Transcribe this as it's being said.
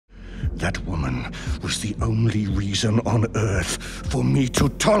That woman was the only reason on Earth for me to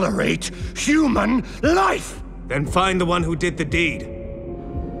tolerate human life! Then find the one who did the deed.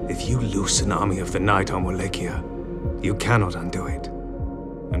 If you loose an army of the night on Wallachia, you cannot undo it.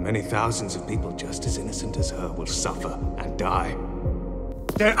 And many thousands of people just as innocent as her will suffer and die.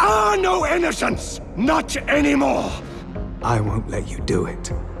 There are no innocents! Not anymore! I won't let you do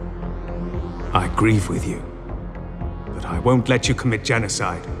it. I grieve with you, but I won't let you commit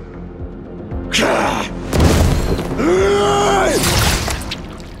genocide.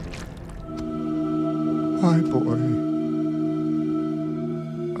 My boy.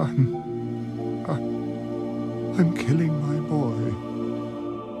 I'm killing my boy.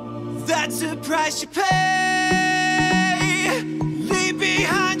 That's the price you pay. Leave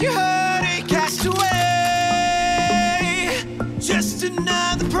behind your hurting castaway. Just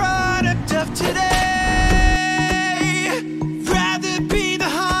another product of today. Rather be the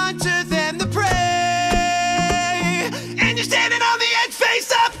hunter than the prey. And you're standing on the edge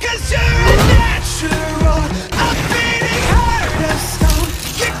face up 'cause you're a natural. A beating heart of stone.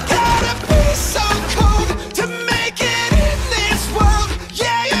 You gotta be so cold to make it in this world.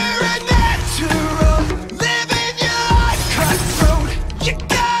 Yeah, you're a natural. Living your life cutthroat. You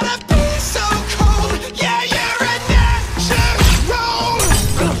gotta be so cold. Yeah, you're a natural.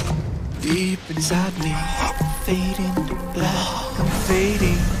 Deep inside me, fading to black. I'm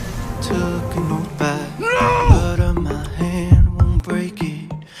fading. Took a note back. Blood on my hand won't break it.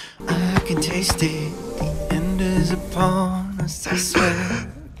 I can taste it. The end is upon us. I swear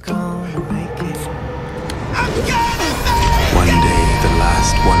we're gonna make it. I'm gonna make it. One day, the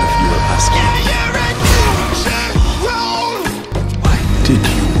last one of you will ask me, You're a natural. why did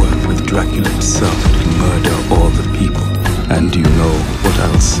you work with Dracula himself to murder all the people? And you know what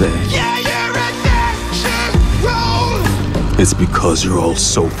I'll say? Yeah, you're a natural. It's because you're all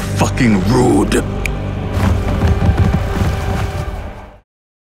so fucking rude.